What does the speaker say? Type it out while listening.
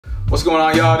What's going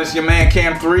on, y'all? This is your man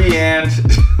Cam3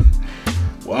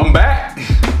 and well, I'm back.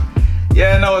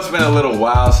 Yeah, I know it's been a little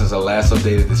while since I last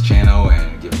updated this channel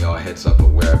and giving y'all a heads up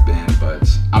of where I've been, but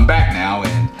I'm back now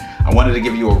and I wanted to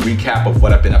give you a recap of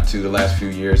what I've been up to the last few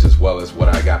years as well as what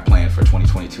I got planned for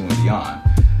 2022 and beyond.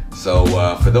 So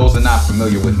for those that are not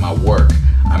familiar with my work,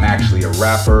 I'm actually a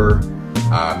rapper,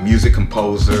 music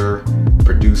composer,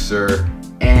 producer,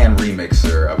 and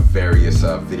remixer of various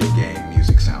video game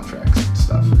music soundtracks and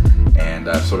stuff. And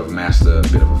I've sort of amassed a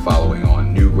bit of a following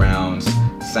on Newgrounds,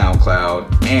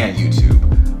 SoundCloud, and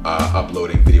YouTube,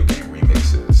 uploading video game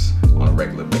remixes on a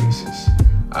regular basis.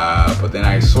 But then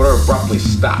I sort of abruptly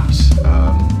stopped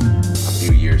a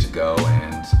few years ago,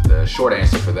 and the short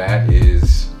answer for that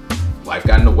is life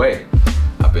got in the way.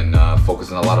 I've been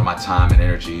focusing a lot of my time and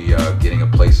energy getting a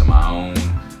place of my own,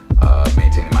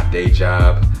 maintaining my day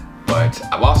job, but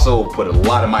I've also put a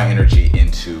lot of my energy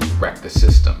into Wreck the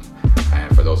System.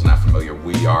 And for those not familiar,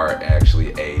 we are actually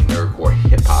a nerdcore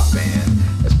hip-hop band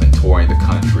that's been touring the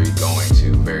country, going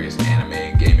to various anime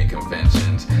and gaming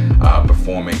conventions,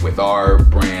 performing with our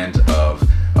brand of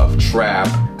trap,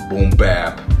 boom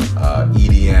bap,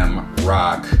 EDM,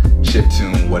 rock,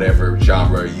 chiptune, whatever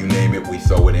genre, you name it, we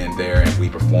throw it in there and we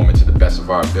perform it to the best of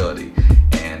our ability.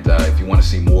 And if you want to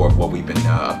see more of what we've been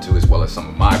up to, as well as some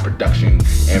of my production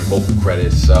and vocal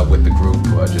credits with the group,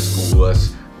 just Google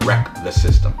us, Wreck the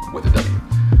System with a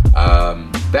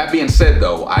W. That being said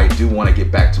though, I do want to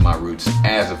get back to my roots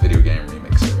as a video game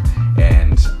remixer.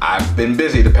 And I've been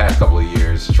busy the past couple of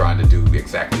years trying to do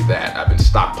exactly that. I've been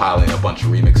stockpiling a bunch of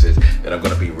remixes that I'm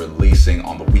going to be releasing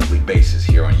on the weekly basis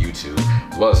here on YouTube,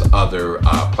 as well as other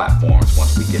platforms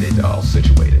once we get it all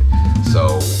situated.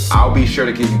 So I'll be sure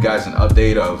to give you guys an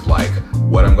update of like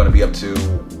what I'm going to be up to,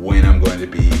 when I'm going to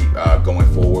be going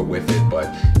forward with it,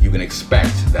 but you can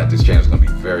expect that this channel is going to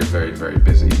be very, very, very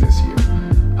busy this year.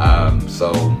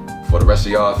 So for the rest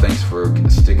of y'all, thanks for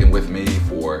sticking with me,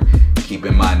 for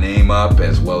keeping my name up,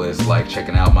 as well as like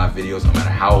checking out my videos no matter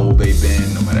how old they've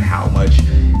been, no matter how much,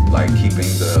 like keeping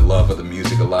the love of the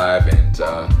music alive, and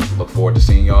look forward to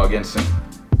seeing y'all again soon.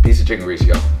 Peace and chicken grease,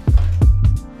 y'all.